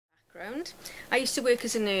background. I used to work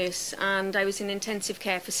as a nurse and I was in intensive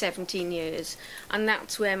care for 17 years, and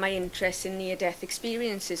that's where my interest in near-death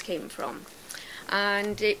experiences came from.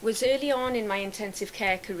 And it was early on in my intensive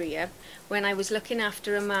care career when I was looking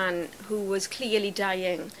after a man who was clearly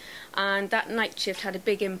dying, and that night shift had a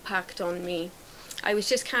big impact on me. I was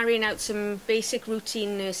just carrying out some basic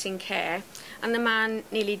routine nursing care and the man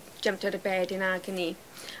nearly jumped out of bed in agony,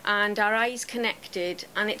 and our eyes connected,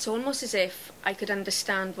 and it's almost as if I could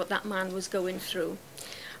understand what that man was going through.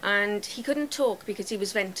 And he couldn't talk because he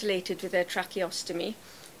was ventilated with a tracheostomy,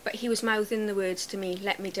 but he was mouthing the words to me,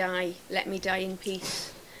 let me die in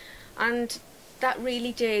peace. And that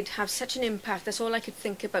really did have such an impact. That's all I could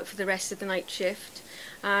think about for the rest of the night shift.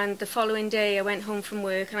 And the following day I went home from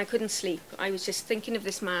work and I couldn't sleep. I was just thinking of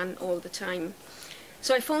this man all the time.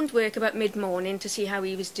 So I phoned work about mid-morning to see how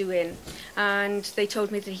he was doing, and they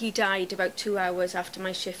told me that he died about 2 hours after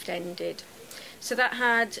my shift ended. So that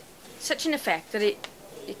had such an effect that it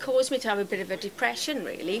caused me to have a bit of a depression,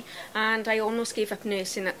 really, and I almost gave up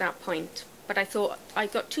nursing at that point. But I thought,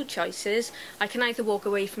 I've got two choices. I can either walk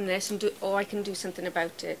away from this or I can do something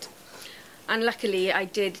about it. And luckily I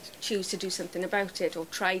did choose to do something about it, or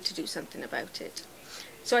try to do something about it.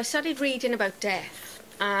 So I started reading about death,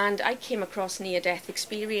 and I came across near-death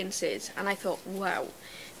experiences, and I thought, wow,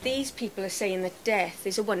 these people are saying that death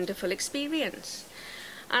is a wonderful experience.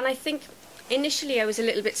 And I think initially I was a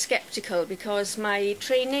little bit sceptical because my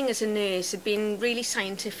training as a nurse had been really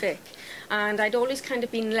scientific, and I'd always kind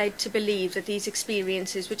of been led to believe that these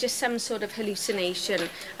experiences were just some sort of hallucination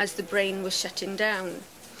as the brain was shutting down.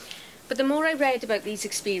 But the more I read about these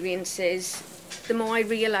experiences, the more I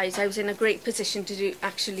realised I was in a great position to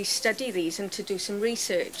actually study these and to do some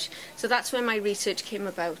research. So that's where my research came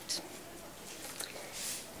about.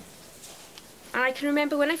 And I can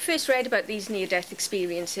remember when I first read about these near-death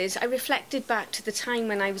experiences, I reflected back to the time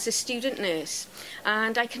when I was a student nurse.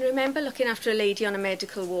 And I can remember looking after a lady on a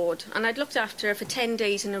medical ward, and I'd looked after her for 10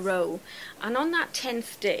 days in a row. And on that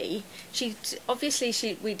 10th day,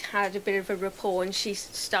 we'd had a bit of a rapport, and she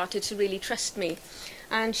started to really trust me.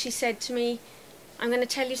 And she said to me, I'm going to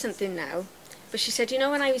tell you something now, but she said, you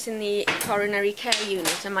know, when I was in the coronary care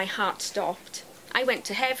unit and my heart stopped, I went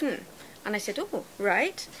to heaven. And I said, oh,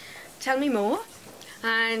 right, tell me more.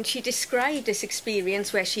 And she described this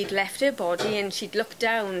experience where she'd left her body and she'd looked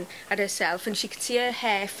down at herself and she could see her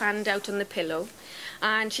hair fanned out on the pillow.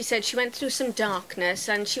 And she said she went through some darkness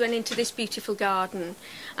and she went into this beautiful garden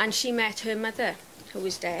and she met her mother, who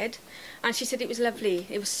was dead. And she said it was lovely,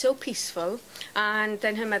 it was so peaceful. And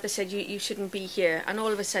then her mother said, you shouldn't be here. And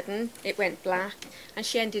all of a sudden it went black and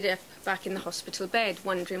she ended up back in the hospital bed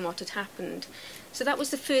wondering what had happened. So that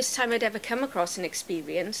was the first time I'd ever come across an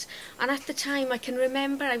experience. And at the time I can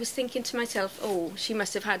remember I was thinking to myself, oh, she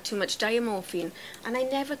must have had too much diamorphine. And I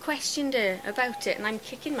never questioned her about it, and I'm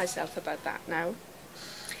kicking myself about that now.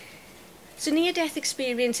 So near-death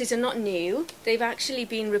experiences are not new. They've actually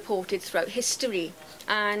been reported throughout history.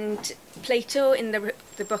 And Plato, in the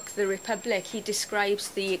book The Republic, he describes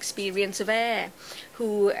the experience of Air,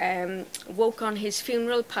 who woke on his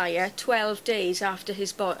funeral pyre 12 days after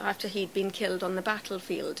he'd been killed on the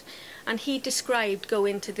battlefield. And he described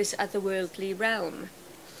going to this otherworldly realm.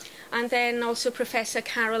 And then also Professor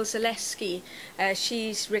Carol Zaleski,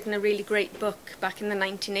 she's written a really great book back in the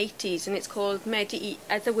 1980s, and it's called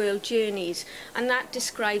Otherworld Journeys, and that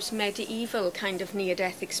describes medieval kind of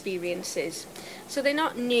near-death experiences. So they're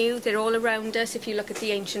not new, they're all around us. If you look at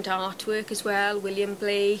the ancient artwork as well, William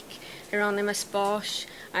Blake, Hieronymus Bosch,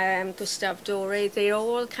 Gustave Doré, they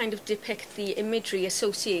all kind of depict the imagery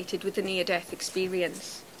associated with the near-death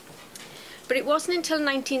experience. But it wasn't until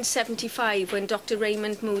 1975, when Dr.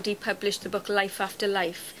 Raymond Moody published the book Life After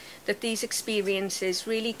Life, that these experiences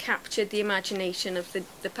really captured the imagination of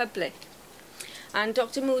the public. And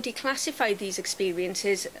Dr. Moody classified these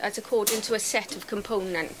experiences as according to a set of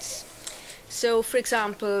components. So, for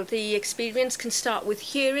example, the experience can start with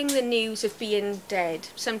hearing the news of being dead.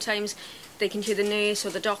 Sometimes they can hear the nurse or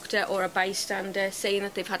the doctor or a bystander saying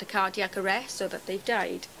that they've had a cardiac arrest or that they've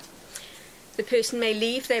died. The person may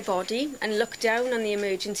leave their body and look down on the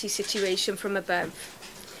emergency situation from above.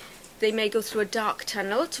 They may go through a dark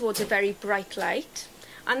tunnel towards a very bright light,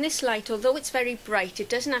 and this light, although it's very bright, it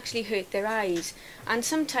doesn't actually hurt their eyes, and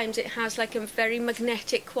sometimes it has like a very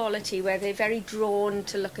magnetic quality where they're very drawn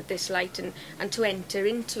to look at this light and to enter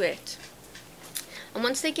into it. And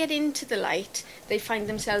once they get into the light, they find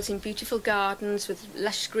themselves in beautiful gardens with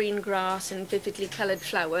lush green grass and vividly coloured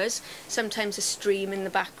flowers, sometimes a stream in the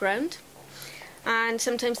background. And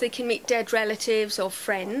sometimes they can meet dead relatives or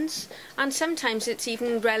friends, and sometimes it's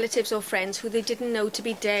even relatives or friends who they didn't know to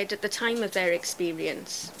be dead at the time of their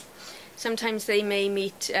experience. Sometimes they may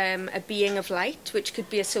meet a being of light, which could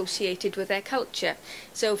be associated with their culture.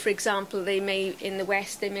 So, for example, in the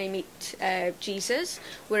West, they may meet Jesus,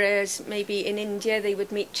 whereas maybe in India they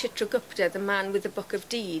would meet Chitragupta, the man with the Book of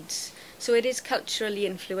Deeds. So it is culturally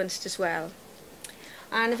influenced as well.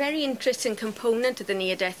 And a very interesting component of the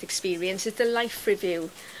near-death experience is the life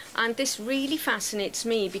review. And this really fascinates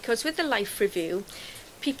me because with the life review,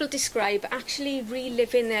 people describe actually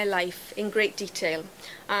reliving their life in great detail,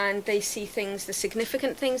 and they see things, the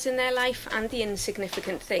significant things in their life and the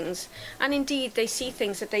insignificant things, and indeed they see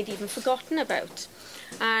things that they'd even forgotten about.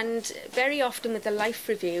 And very often with the life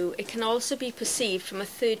review, it can also be perceived from a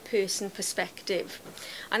third person perspective,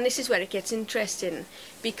 and this is where it gets interesting,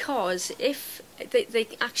 because if they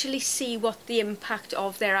actually see what the impact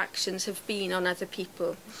of their actions have been on other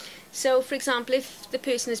people. So, for example, if the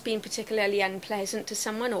person has been particularly unpleasant to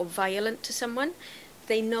someone or violent to someone,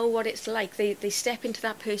 they know what it's like. They step into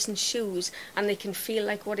that person's shoes and they can feel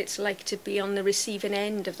like what it's like to be on the receiving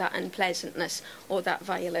end of that unpleasantness or that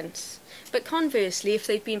violence. But conversely, if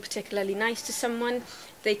they've been particularly nice to someone,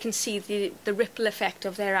 they can see the ripple effect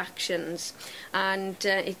of their actions, and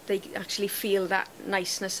they actually feel that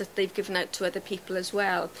niceness that they've given out to other people as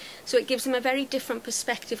well. So it gives them a very different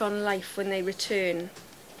perspective on life when they return.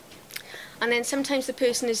 And then sometimes the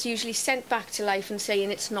person is usually sent back to life and saying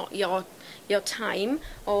it's not your time,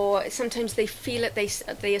 or sometimes they feel that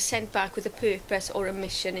they are sent back with a purpose or a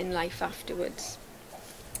mission in life afterwards.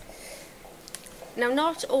 Now,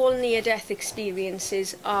 not all near-death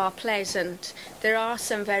experiences are pleasant. There are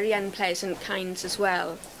some very unpleasant kinds as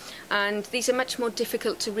well. And these are much more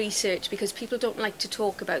difficult to research because people don't like to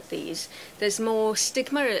talk about these. There's more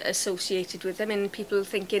stigma associated with them, and people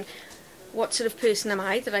thinking, what sort of person am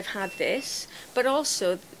I that I've had this? But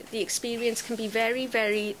also, the experience can be very,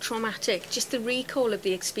 very traumatic. Just the recall of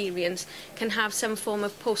the experience can have some form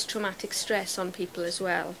of post-traumatic stress on people as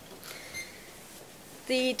well.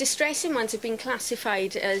 The distressing ones have been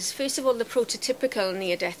classified as, first of all, the prototypical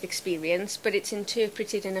near-death experience, but it's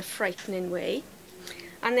interpreted in a frightening way.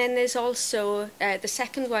 And then there's also, the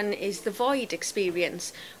second one is the void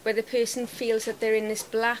experience, where the person feels that they're in this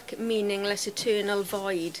black, meaningless, eternal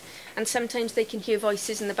void. And sometimes they can hear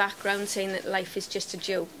voices in the background saying that life is just a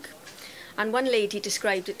joke. And one lady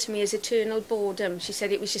described it to me as eternal boredom. She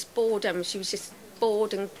said it was just boredom. She was just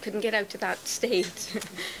bored and couldn't get out of that state.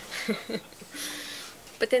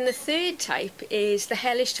 But then the third type is the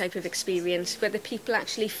hellish type of experience, where the people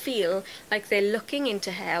actually feel like they're looking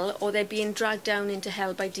into hell or they're being dragged down into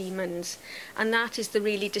hell by demons. And that is the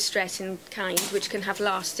really distressing kind, which can have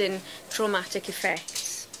lasting traumatic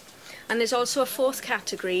effects. And there's also a fourth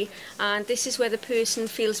category, and this is where the person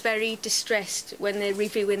feels very distressed when they're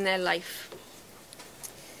reviewing their life.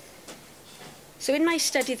 So in my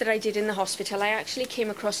study that I did in the hospital, I actually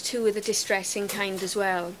came across two of the distressing kind as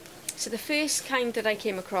well. So the first kind that I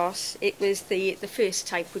came across, it was the first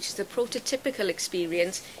type, which is the prototypical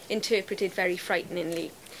experience, interpreted very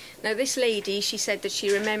frighteningly. Now this lady, she said that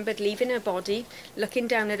she remembered leaving her body, looking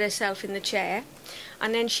down at herself in the chair,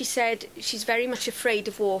 and then she said she's very much afraid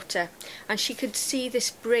of water, and she could see this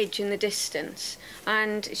bridge in the distance,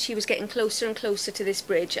 and she was getting closer and closer to this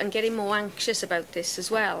bridge and getting more anxious about this as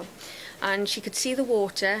well. And she could see the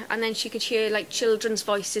water, and then she could hear like children's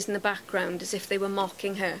voices in the background as if they were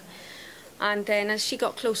mocking her. And then as she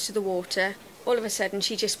got close to the water, all of a sudden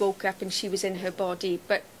she just woke up and she was in her body,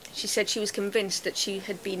 but she said she was convinced that she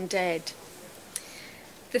had been dead.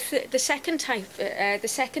 The second type, the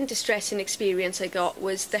second distressing experience I got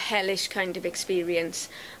was the hellish kind of experience.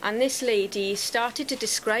 And this lady started to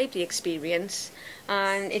describe the experience,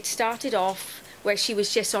 and it started off where she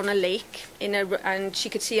was just on a lake and she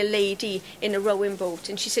could see a lady in a rowing boat,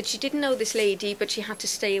 and she said she didn't know this lady, but she had to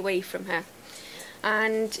stay away from her.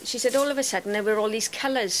 And she said all of a sudden there were all these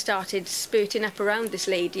colours started spurting up around this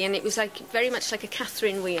lady, and it was like very much like a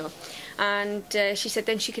Catherine wheel. And she said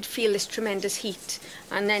then she could feel this tremendous heat,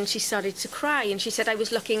 and then she started to cry, and she said I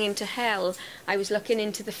was looking into hell, I was looking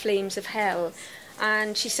into the flames of hell.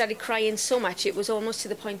 And she started crying so much it was almost to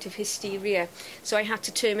the point of hysteria. So I had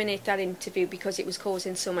to terminate that interview because it was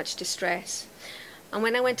causing so much distress. And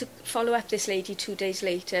when I went to follow up this lady 2 days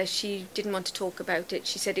later, she didn't want to talk about it.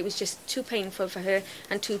 She said it was just too painful for her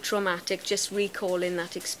and too traumatic, just recalling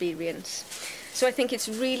that experience. So I think it's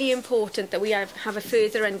really important that we have a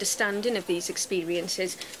further understanding of these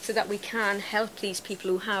experiences so that we can help these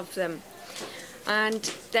people who have them.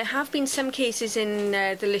 And there have been some cases in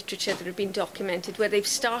the literature that have been documented where they've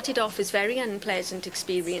started off as very unpleasant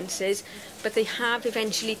experiences, but they have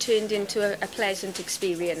eventually turned into a pleasant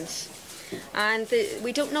experience. And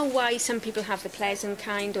we don't know why some people have the pleasant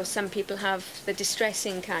kind or some people have the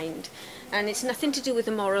distressing kind. And it's nothing to do with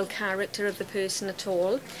the moral character of the person at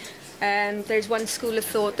all. There's one school of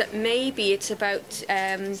thought that maybe it's about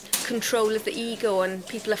control of the ego, and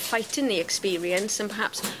people are fighting the experience, and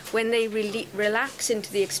perhaps when they relax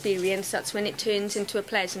into the experience, that's when it turns into a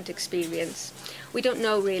pleasant experience. We don't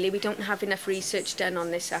know really, we don't have enough research done on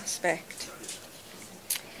this aspect.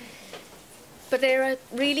 But there are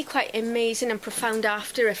really quite amazing and profound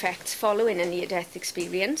after effects following a near-death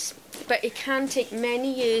experience, but it can take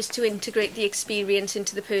many years to integrate the experience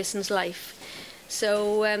into the person's life.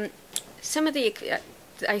 So some of the,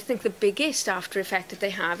 I think the biggest after effect that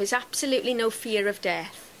they have is absolutely no fear of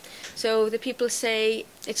death. So the people say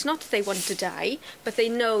it's not that they want to die, but they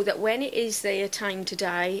know that when it is their time to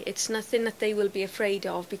die, it's nothing that they will be afraid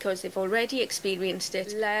of because they've already experienced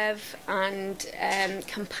it. Love and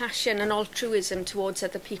compassion and altruism towards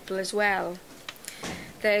other people as well.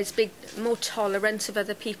 There's more tolerance of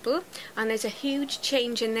other people, and there's a huge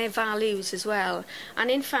change in their values as well.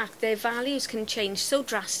 And in fact, their values can change so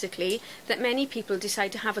drastically that many people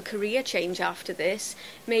decide to have a career change after this.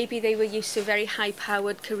 Maybe they were used to a very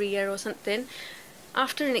high-powered career or something.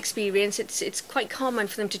 After an experience, it's quite common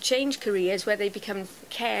for them to change careers where they become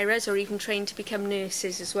carers or even trained to become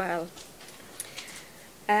nurses as well.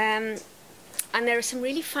 And there are some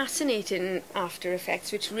really fascinating after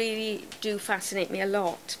effects which really do fascinate me a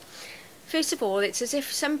lot. First of all, it's as if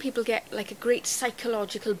some people get like a great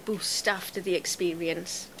psychological boost after the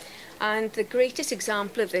experience. And the greatest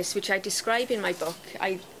example of this, which I describe in my book,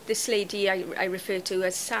 this lady I refer to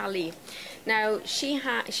as Sally. Now, she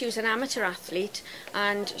was an amateur athlete,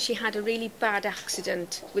 and she had a really bad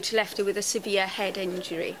accident which left her with a severe head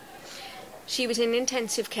injury. She was in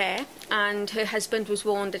intensive care, and her husband was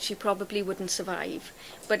warned that she probably wouldn't survive.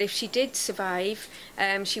 But if she did survive,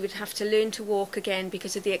 she would have to learn to walk again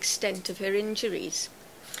because of the extent of her injuries.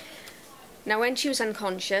 Now, when she was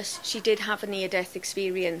unconscious, she did have a near-death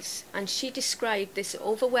experience, and she described this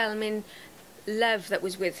overwhelming love that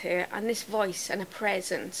was with her, and this voice and a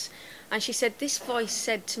presence. And she said, this voice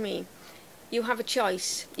said to me, you have a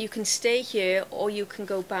choice. You can stay here or you can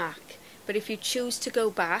go back. But if you choose to go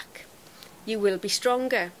back, you will be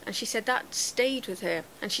stronger. And she said that stayed with her,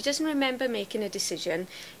 and she doesn't remember making a decision.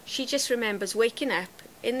 She just remembers waking up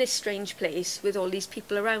in this strange place with all these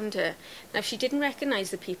people around her. Now, she didn't recognise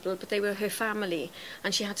the people, but they were her family,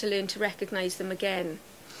 and she had to learn to recognise them again.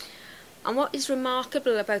 And what is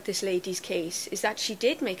remarkable about this lady's case is that she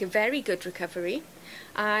did make a very good recovery,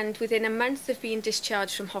 and within a month of being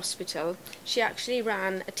discharged from hospital, she actually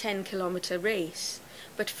ran a 10-kilometre race.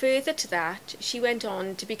 But further to that, she went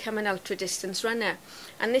on to become an ultra-distance runner.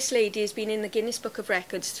 And this lady has been in the Guinness Book of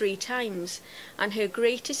Records 3 times. And her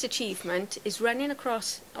greatest achievement is running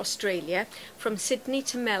across Australia from Sydney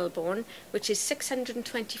to Melbourne, which is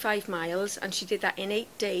 625 miles. And she did that in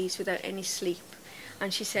 8 days without any sleep.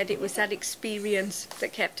 And she said it was that experience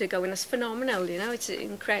that kept her going. It's phenomenal, you know, it's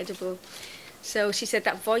incredible. So she said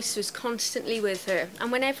that voice was constantly with her,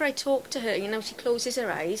 and whenever I talk to her, you know, she closes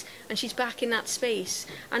her eyes and she's back in that space.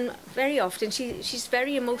 And very often she's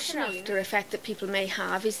very emotional. After effect that people may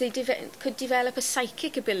have is they could develop a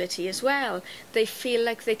psychic ability as well. They feel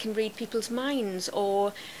like they can read people's minds,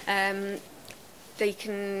 or they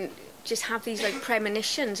can just have these like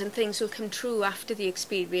premonitions, and things will come true after the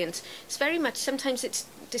experience. It's very much, sometimes it's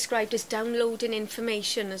described as downloading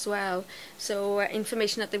information as well, so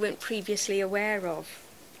information that they weren't previously aware of.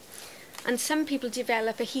 And some people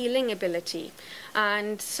develop a healing ability,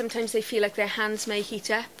 and sometimes they feel like their hands may heat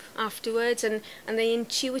up afterwards, and they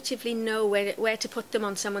intuitively know where to put them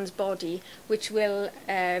on someone's body, which will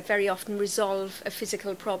very often resolve a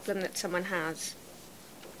physical problem that someone has.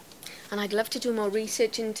 And I'd love to do more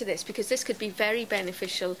research into this, because this could be very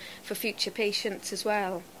beneficial for future patients as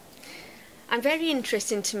well. And very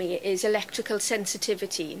interesting to me is electrical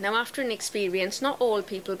sensitivity. Now, after an experience, not all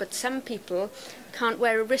people, but some people can't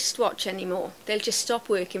wear a wristwatch anymore. They'll just stop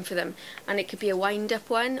working for them. And it could be a wind-up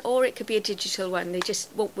one, or it could be a digital one. They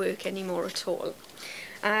just won't work anymore at all.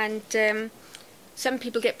 And some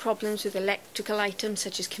people get problems with electrical items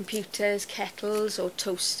such as computers, kettles or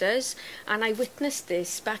toasters, and I witnessed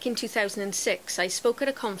this back in 2006. I spoke at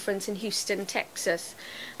a conference in Houston, Texas,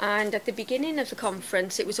 and at the beginning of the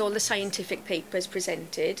conference it was all the scientific papers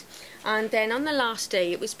presented, and then on the last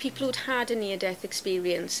day it was people who'd had a near-death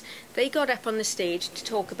experience. They got up on the stage to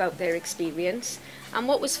talk about their experience, and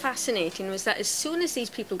what was fascinating was that as soon as these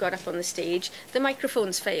people got up on the stage, the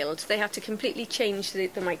microphones failed. They had to completely change the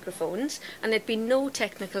microphones, and there'd been no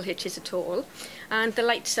technical hitches at all, and the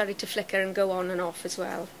lights started to flicker and go on and off as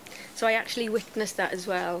well. So I actually witnessed that as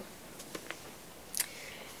well.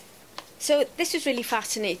 So this was really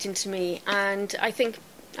fascinating to me, and I think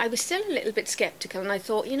I was still a little bit sceptical, and I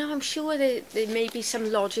thought, you know, I'm sure there may be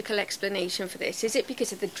some logical explanation for this. Is it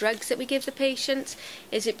because of the drugs that we give the patients?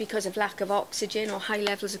 Is it because of lack of oxygen or high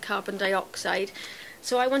levels of carbon dioxide?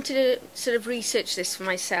 So I wanted to sort of research this for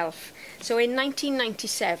myself. So in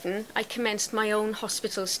 1997, I commenced my own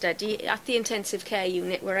hospital study at the intensive care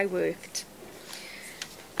unit where I worked.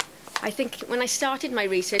 I think when I started my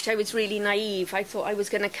research, I was really naive. I thought I was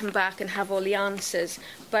going to come back and have all the answers.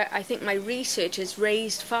 But I think my research has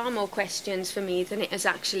raised far more questions for me than it has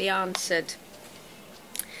actually answered.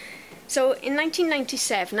 So in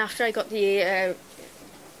 1997, after I got the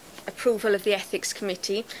approval of the Ethics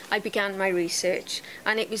Committee, I began my research.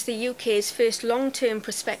 And it was the UK's first long-term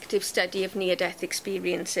prospective study of near-death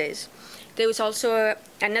experiences. There was also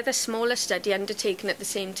another smaller study undertaken at the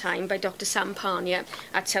same time by Dr Sartori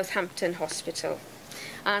at Southampton Hospital.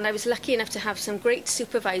 And I was lucky enough to have some great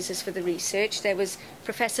supervisors for the research. There was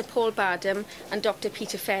Professor Paul Badham and Dr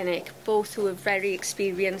Peter Fenwick, both who were very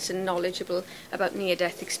experienced and knowledgeable about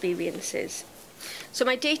near-death experiences. So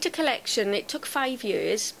my data collection, it took 5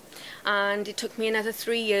 years, and it took me another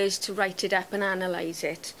 3 years to write it up and analyse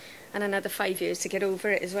it, and another 5 years to get over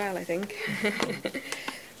it as well, I think.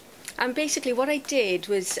 And basically what I did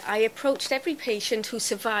was I approached every patient who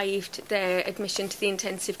survived their admission to the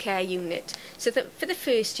intensive care unit. So that for the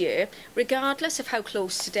first year, regardless of how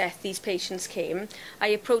close to death these patients came, I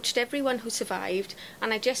approached everyone who survived,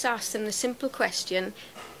 and I just asked them the simple question,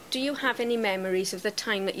 do you have any memories of the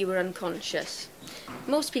time that you were unconscious?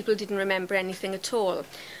 Most people didn't remember anything at all.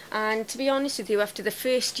 And to be honest with you, after the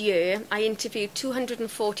first year, I interviewed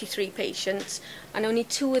 243 patients, and only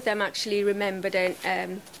 2 of them actually remembered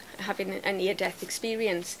having a near-death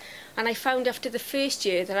experience. And I found after the first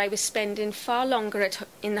year that I was spending far longer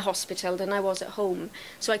in the hospital than I was at home.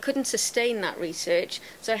 So I couldn't sustain that research,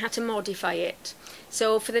 so I had to modify it.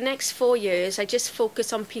 So for the next 4 years, I just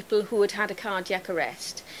focused on people who had had a cardiac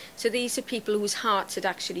arrest. So these are people whose hearts had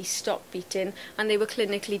actually stopped beating and they were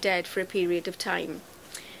clinically dead for a period of time.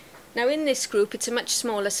 Now in this group, it's a much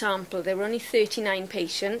smaller sample. There were only 39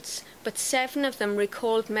 patients, but 7 of them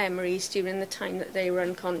recalled memories during the time that they were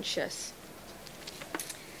unconscious.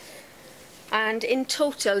 And in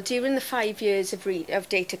total, during the 5 years of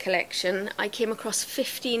data collection, I came across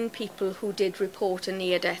 15 people who did report a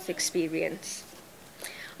near-death experience.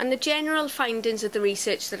 And the general findings of the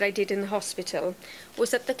research that I did in the hospital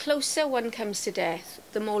was that the closer one comes to death,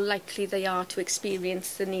 the more likely they are to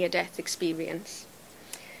experience the near-death experience.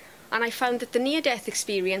 And I found that the near-death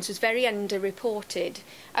experience was very underreported.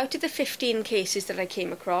 Out of the 15 cases that I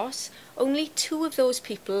came across, only 2 of those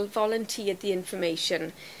people volunteered the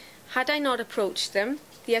information. Had I not approached them,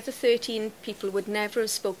 the other 13 people would never have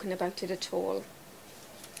spoken about it at all.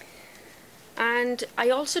 And I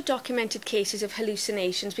also documented cases of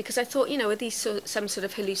hallucinations because I thought, you know, are these some sort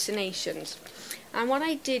of hallucinations? And what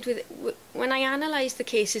I did when I analysed the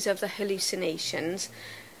cases of the hallucinations,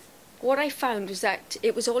 what I found was that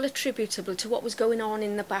it was all attributable to what was going on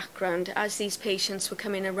in the background as these patients were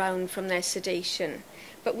coming around from their sedation.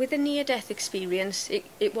 But with a near-death experience,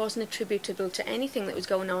 it wasn't attributable to anything that was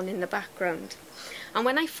going on in the background. And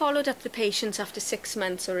when I followed up the patients after 6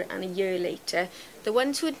 months and a year later, the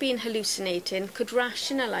ones who had been hallucinating could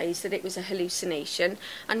rationalise that it was a hallucination,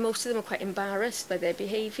 and most of them were quite embarrassed by their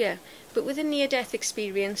behaviour. But with a near-death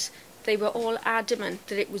experience, they were all adamant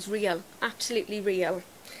that it was real, absolutely real.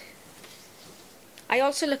 I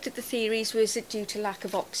also looked at the theories, was it due to lack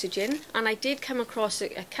of oxygen? And I did come across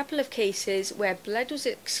a couple of cases where blood was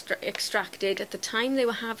extracted at the time they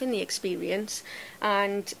were having the experience,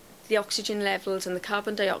 and the oxygen levels and the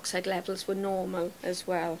carbon dioxide levels were normal as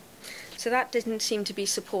well. So that didn't seem to be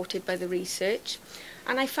supported by the research.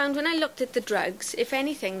 And I found when I looked at the drugs, if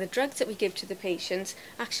anything, the drugs that we give to the patients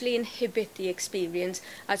actually inhibit the experience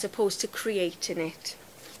as opposed to creating it.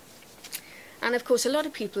 And of course, a lot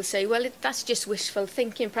of people say, well, that's just wishful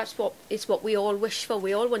thinking. Perhaps it's what we all wish for.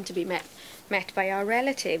 We all want to be met by our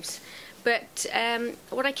relatives. But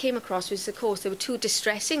what I came across was, of course, there were 2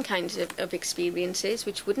 distressing kinds of experiences,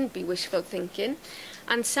 which wouldn't be wishful thinking.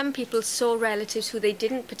 And some people saw relatives who they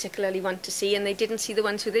didn't particularly want to see, and they didn't see the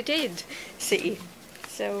ones who they did see.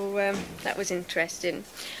 So that was interesting.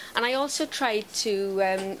 And I also tried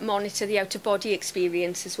to monitor the out-of-body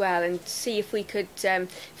experience as well and see if we could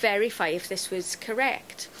verify if this was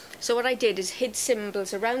correct. So what I did is hid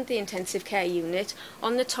symbols around the intensive care unit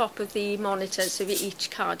on the top of the monitors of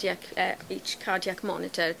each cardiac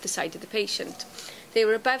monitor at the side of the patient. They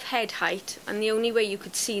were above head height, and the only way you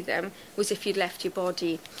could see them was if you'd left your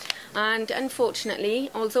body. And unfortunately,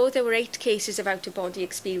 although there were 8 cases of out-of-body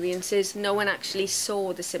experiences, no one actually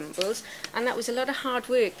saw the symbols, and that was a lot of hard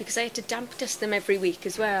work because I had to damp dust them every week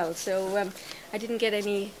as well, so I didn't get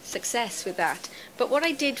any success with that. But what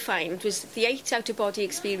I did find was the 8 out-of-body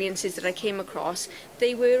experiences that I came across,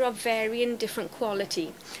 they were of varying different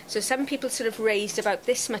quality. So some people sort of raised about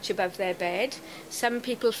this much above their bed, some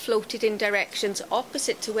people floated in directions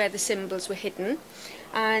opposite to where the symbols were hidden,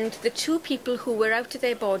 and the 2 people who were out of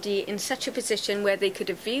their body in such a position where they could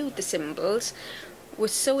have viewed the symbols were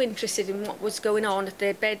so interested in what was going on at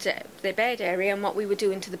their bed area and what we were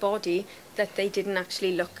doing to the body that they didn't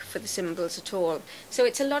actually look for the symbols at all. So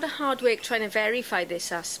it's a lot of hard work trying to verify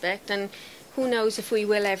this aspect, and who knows if we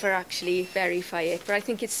will ever actually verify it, but I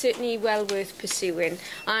think it's certainly well worth pursuing.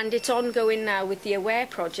 And it's ongoing now with the AWARE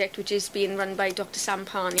project, which is being run by Dr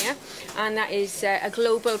Sampania, and that is a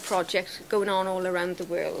global project going on all around the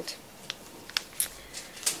world.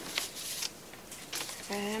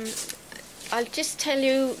 I'll just tell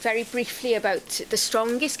you very briefly about the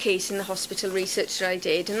strongest case in the hospital research that I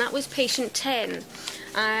did, and that was patient 10.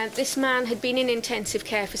 This man had been in intensive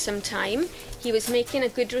care for some time. He was making a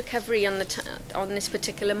good recovery on this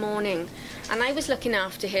particular morning, and I was looking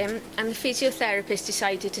after him, and the physiotherapist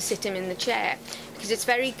decided to sit him in the chair because it's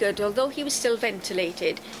very good, although he was still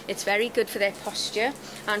ventilated, it's very good for their posture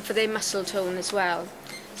and for their muscle tone as well.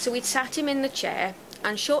 So we'd sat him in the chair,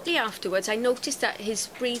 and shortly afterwards I noticed that his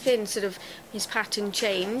breathing, his pattern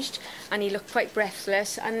changed, and he looked quite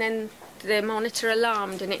breathless, and then the monitor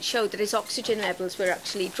alarmed and it showed that his oxygen levels were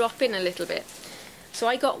actually dropping a little bit. So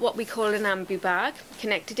I got what we call an ambu bag,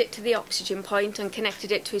 connected it to the oxygen point and connected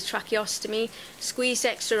it to his tracheostomy, squeezed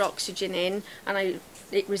extra oxygen in, and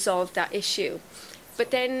it resolved that issue.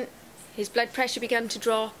 But then his blood pressure began to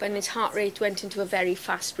drop and his heart rate went into a very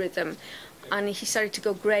fast rhythm, and he started to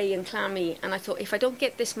go grey and clammy, and I thought, if I don't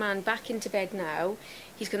get this man back into bed now,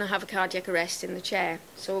 he's going to have a cardiac arrest in the chair.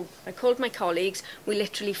 So I called my colleagues, we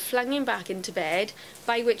literally flung him back into bed,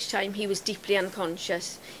 by which time he was deeply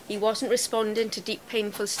unconscious. He wasn't responding to deep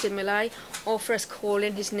painful stimuli or for us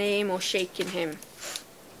calling his name or shaking him.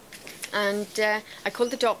 And I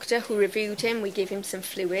called the doctor who reviewed him, we gave him some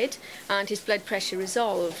fluid, and his blood pressure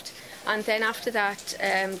resolved. And then after that,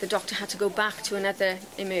 the doctor had to go back to another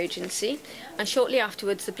emergency, and shortly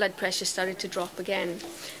afterwards the blood pressure started to drop again.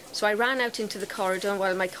 So I ran out into the corridor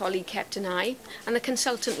while my colleague kept an eye, and the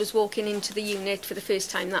consultant was walking into the unit for the first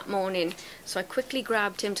time that morning. So I quickly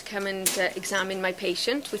grabbed him to come and examine my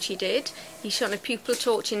patient, which he did. He shone a pupil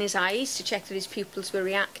torch in his eyes to check that his pupils were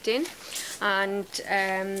reacting,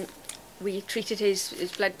 and we treated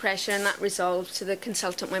his blood pressure, and that resolved, so the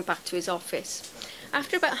consultant went back to his office.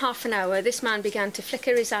 After about half an hour, this man began to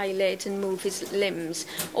flicker his eyelids and move his limbs,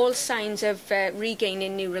 all signs of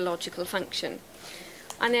regaining neurological function.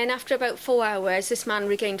 And then after about 4 hours, this man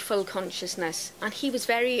regained full consciousness, and he was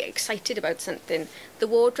very excited about something. The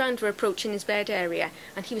ward round were approaching his bed area,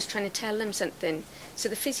 and he was trying to tell them something. So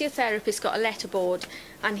the physiotherapist got a letterboard,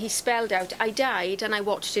 and he spelled out, "I died and I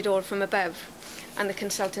watched it all from above." And the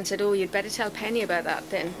consultant said, "Oh, you'd better tell Penny about that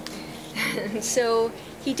then." And so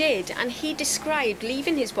he did, and he described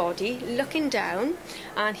leaving his body, looking down,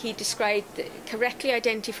 and he correctly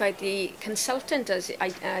identified the consultant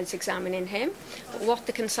as examining him, what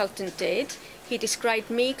the consultant did. He described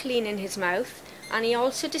me cleaning his mouth, and he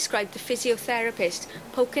also described the physiotherapist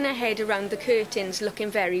poking her head around the curtains,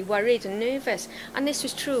 looking very worried and nervous. And this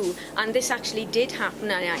was true, and this actually did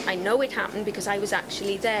happen, and I know it happened because I was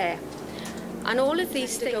actually there. And all of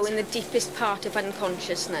these things go in the deepest part of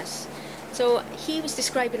unconsciousness. So he was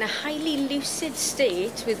describing a highly lucid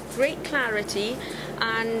state with great clarity,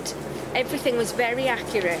 and everything was very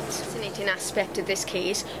accurate. Fascinating aspect of this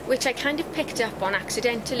case, which I kind of picked up on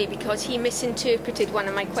accidentally because he misinterpreted one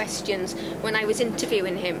of my questions when I was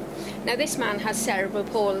interviewing him. Now, this man has cerebral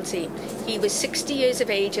palsy. He was 60 years of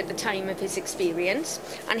age at the time of his experience,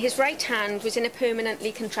 and his right hand was in a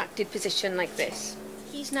permanently contracted position like this.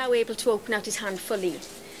 He's now able to open out his hand fully.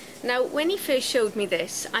 Now, when he first showed me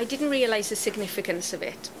this, I didn't realise the significance of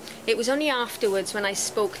it. It was only afterwards when I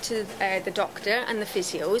spoke to the doctor and the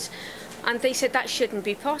physios, and they said that shouldn't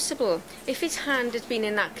be possible. If his hand had been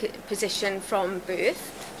in that position from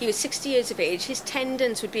birth, he was 60 years of age, his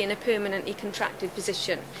tendons would be in a permanently contracted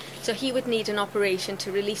position. So he would need an operation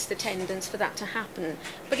to release the tendons for that to happen.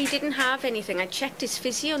 But he didn't have anything. I checked his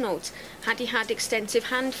physio notes. Had he had extensive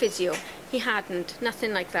hand physio? He hadn't,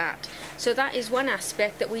 nothing like that. So that is one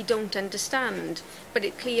aspect that we don't understand, but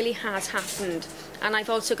it clearly has happened. And I've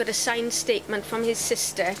also got a signed statement from his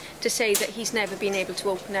sister to say that he's never been able to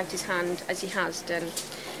open out his hand as he has done.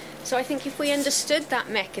 So I think if we understood that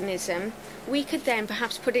mechanism, we could then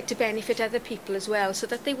perhaps put it to benefit other people as well, so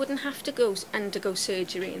that they wouldn't have to undergo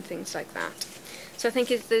surgery and things like that. So I think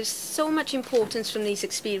there's so much importance from these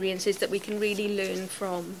experiences that we can really learn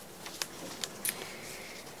from.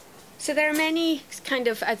 So there are many kind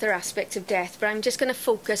of other aspects of death, but I'm just going to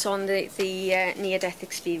focus on the near-death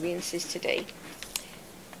experiences today.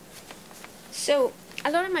 So a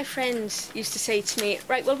lot of my friends used to say to me,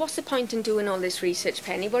 right, well, what's the point in doing all this research,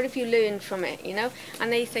 Penny? What have you learned from it, you know?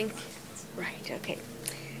 And they think, right, okay,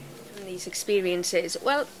 from these experiences.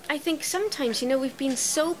 Well, I think sometimes, you know, we've been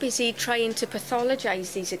so busy trying to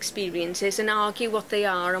pathologise these experiences and argue what they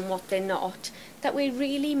are and what they're not, that we're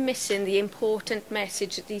really missing the important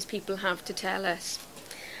message that these people have to tell us.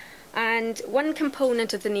 And one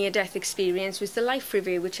component of the near-death experience was the life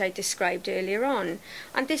review, which I described earlier on.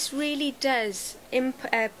 And this really does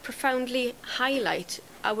profoundly highlight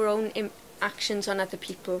our own actions on other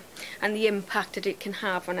people and the impact that it can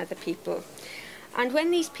have on other people. And when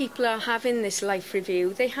these people are having this life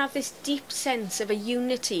review, they have this deep sense of a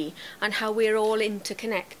unity and how we're all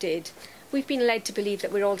interconnected. We've been led to believe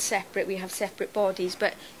that we're all separate, we have separate bodies,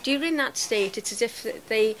 but during that state it's as if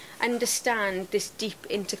they understand this deep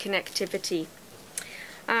interconnectivity.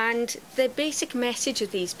 And the basic message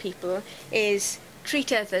of these people is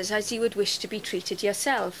treat others as you would wish to be treated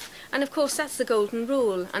yourself. And of course that's the golden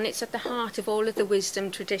rule, and it's at the heart of all of the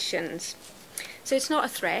wisdom traditions. So it's not a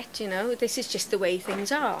threat, you know, this is just the way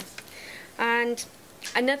things are. And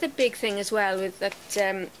another big thing as well with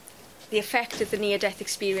that the effect that the near-death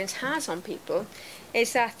experience has on people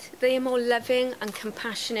is that they are more loving and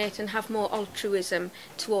compassionate and have more altruism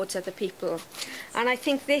towards other people. And I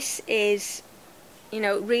think this is, you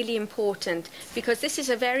know, really important, because this is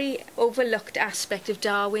a very overlooked aspect of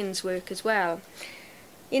Darwin's work as well.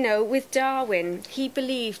 You know, with Darwin, he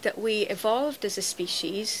believed that we evolved as a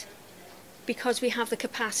species because we have the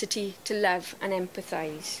capacity to love and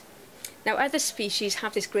empathise. Now, other species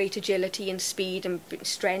have this great agility and speed and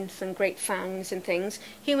strength and great fangs and things.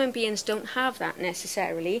 Human beings don't have that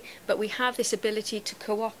necessarily, but we have this ability to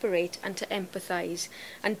cooperate and to empathise.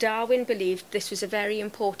 And Darwin believed this was a very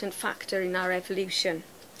important factor in our evolution.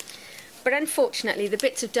 But unfortunately, the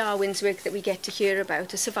bits of Darwin's work that we get to hear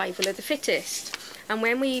about are survival of the fittest. And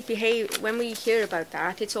when we hear about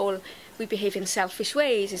that, it's all, we behave in selfish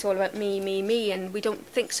ways. It's all about me, me, me, and we don't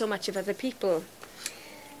think so much of other people.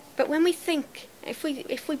 But when we think, if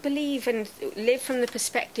we believe and live from the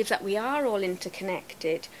perspective that we are all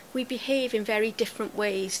interconnected, we behave in very different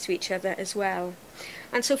ways to each other as well.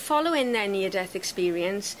 And so following their near-death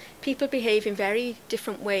experience, people behave in very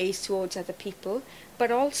different ways towards other people,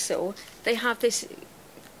 but also they have this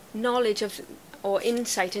knowledge of, or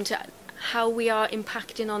insight into how we are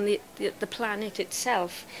impacting on the planet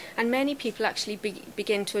itself. And many people actually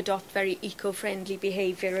begin to adopt very eco-friendly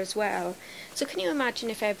behaviour as well. So can you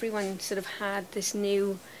imagine if everyone sort of had this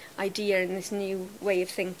new idea and this new way of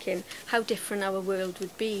thinking, how different our world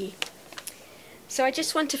would be? So I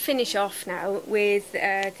just want to finish off now with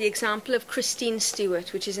the example of Christine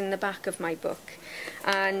Stewart, which is in the back of my book.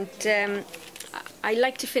 And I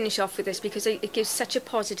like to finish off with this because it gives such a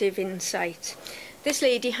positive insight. This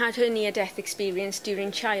lady had her near-death experience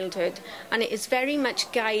during childhood, and it has very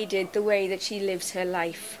much guided the way that she lives her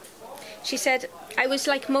life. She said, "I was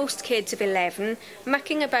like most kids of 11,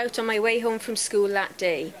 mucking about on my way home from school that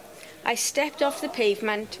day. I stepped off the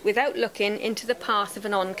pavement without looking into the path of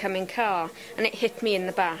an oncoming car, and it hit me in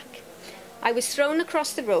the back. I was thrown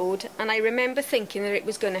across the road, and I remember thinking that it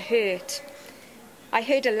was going to hurt. I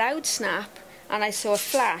heard a loud snap, and I saw a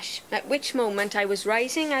flash, at which moment I was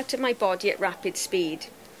rising out of my body at rapid speed.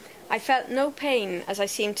 I felt no pain as I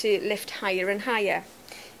seemed to lift higher and higher.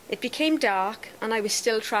 It became dark, and I was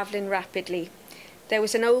still travelling rapidly. There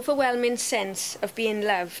was an overwhelming sense of being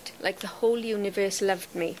loved, like the whole universe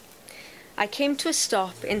loved me. I came to a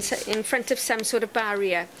stop in front of some sort of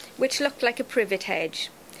barrier, which looked like a privet hedge.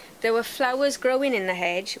 There were flowers growing in the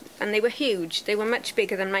hedge, and they were huge. They were much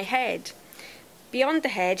bigger than my head. Beyond the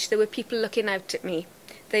hedge, there were people looking out at me.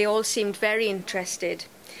 They all seemed very interested.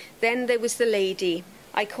 Then there was the lady.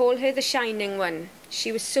 I call her the Shining One.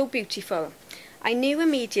 She was so beautiful. I knew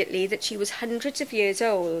immediately that she was hundreds of years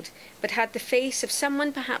old, but had the face of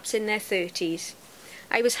someone perhaps in their 30s.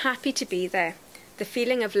 I was happy to be there. The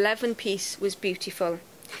feeling of love and peace was beautiful.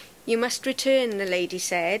 You must return, the lady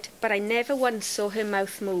said, but I never once saw her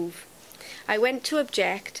mouth move. I went to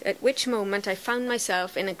object, at which moment I found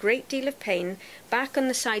myself in a great deal of pain, back on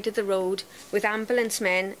the side of the road, with ambulance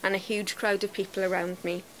men and a huge crowd of people around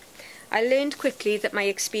me. I learned quickly that my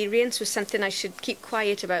experience was something I should keep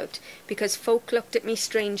quiet about, because folk looked at me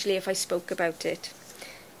strangely if I spoke about it.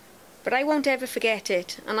 But I won't ever forget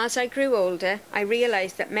it, and as I grew older, I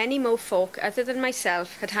realised that many more folk other than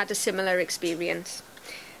myself had had a similar experience.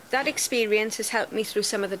 That experience has helped me through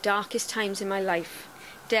some of the darkest times in my life.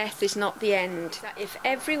 Death is not the end. That if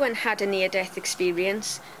everyone had a near-death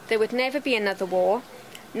experience, there would never be another war,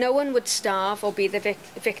 no one would starve or be the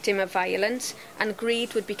victim of violence, and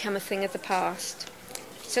greed would become a thing of the past.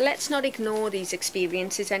 So let's not ignore these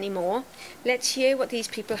experiences anymore. Let's hear what these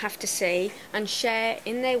people have to say and share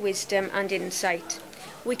in their wisdom and insight.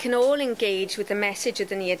 We can all engage with the message of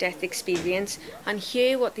the near-death experience and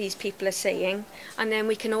hear what these people are saying, and then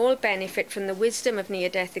we can all benefit from the wisdom of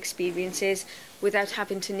near-death experiences without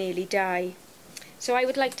having to nearly die. So I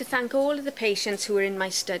would like to thank all of the patients who are in my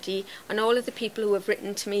study and all of the people who have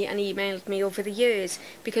written to me and emailed me over the years,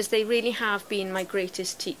 because they really have been my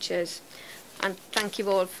greatest teachers. And thank you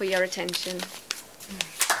all for your attention.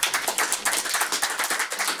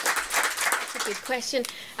 That's a good question.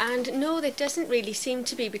 And no, there doesn't really seem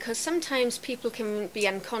to be, because sometimes people can be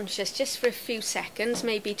unconscious just for a few seconds,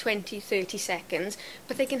 maybe 20, 30 seconds,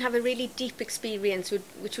 but they can have a really deep experience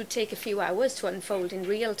which would take a few hours to unfold in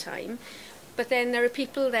real time. But then there are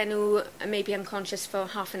people then who are maybe unconscious for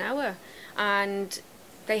half an hour and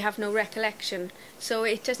they have no recollection. So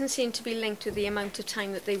it doesn't seem to be linked to the amount of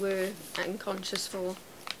time that they were unconscious for.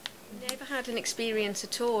 Never had an experience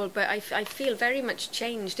at all, but I feel very much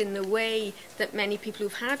changed in the way that many people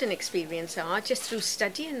who've had an experience are, just through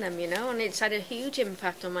studying them, you know, and it's had a huge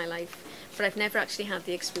impact on my life, but I've never actually had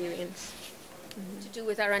the experience. To do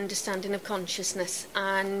with our understanding of consciousness,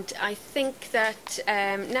 and I think that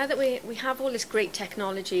now that we have all this great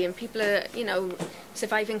technology and people are, you know,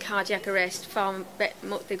 surviving cardiac arrest,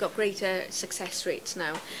 they've got greater success rates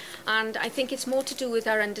now, and I think it's more to do with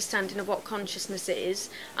our understanding of what consciousness is,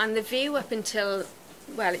 and the view up until,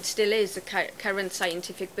 well, it still is the current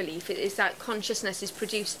scientific belief, is that consciousness is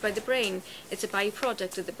produced by the brain. It's a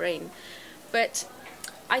byproduct of the brain, but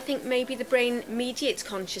I think maybe the brain mediates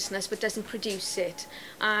consciousness but doesn't produce it.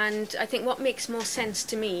 And I think what makes more sense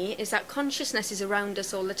to me is that consciousness is around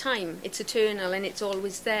us all the time. It's eternal and it's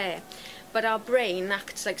always there. But our brain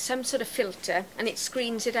acts like some sort of filter and it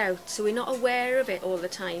screens it out, so we're not aware of it all the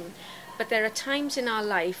time. But there are times in our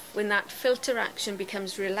life when that filter action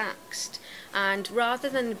becomes relaxed, and rather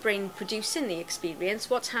than the brain producing the experience,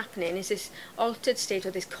 what's happening is this altered state,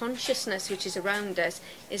 or this consciousness which is around us,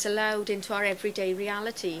 is allowed into our everyday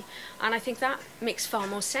reality. And I think that makes far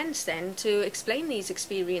more sense then to explain these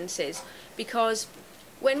experiences, because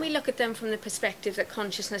when we look at them from the perspective that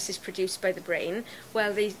consciousness is produced by the brain,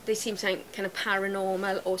 well, they seem to sound kind of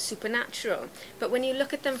paranormal or supernatural. But when you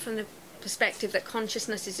look at them from the perspective that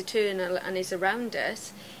consciousness is eternal and is around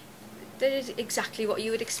us, that is exactly what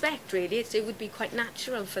you would expect, really. It would be quite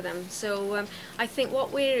natural for them. So I think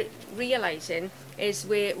what we're realising is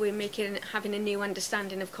we're having a new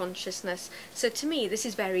understanding of consciousness. So to me, this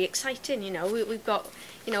is very exciting. You know, we've got,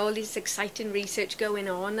 you know, all this exciting research going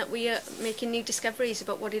on, that we are making new discoveries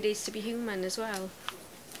about what it is to be human as well.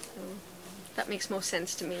 So that makes more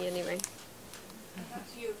sense to me, anyway.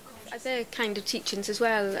 Other kind of teachings as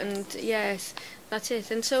well, and yes, that's it.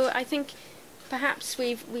 And so I think perhaps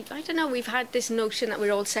we've I don't know, we've had this notion that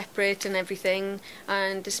we're all separate and everything,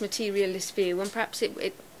 and this materialist view, and perhaps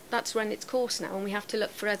that's run its course now, and we have to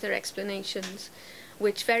look for other explanations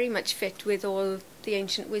which very much fit with all the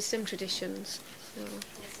ancient wisdom traditions.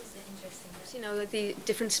 So, you know, the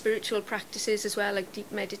different spiritual practices as well, like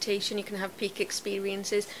deep meditation, you can have peak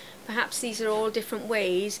experiences. Perhaps these are all different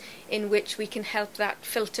ways in which we can help that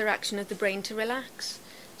filter action of the brain to relax.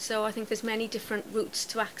 So I think there's many different routes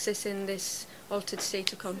to access in this altered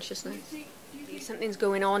state of consciousness. Something's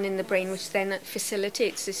going on in the brain which then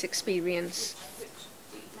facilitates this experience.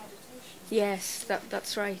 Yes,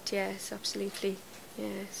 that's right, yes, absolutely,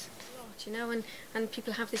 yes. You know, and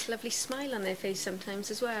people have this lovely smile on their face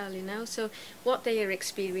sometimes as well, you know, so what they are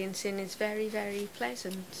experiencing is very, very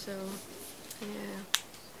pleasant. So yeah,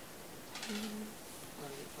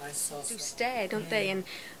 do stare, don't they,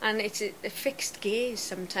 and it's a fixed gaze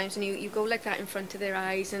sometimes, and you go like that in front of their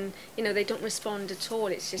eyes, and you know, they don't respond at all,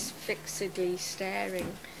 it's just fixedly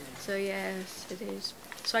staring. So yes, it is.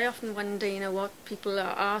 So I often wonder, you know, what people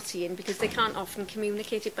are seeing, because they can't often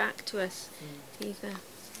communicate it back to us either.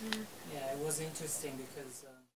 Yeah, it was interesting because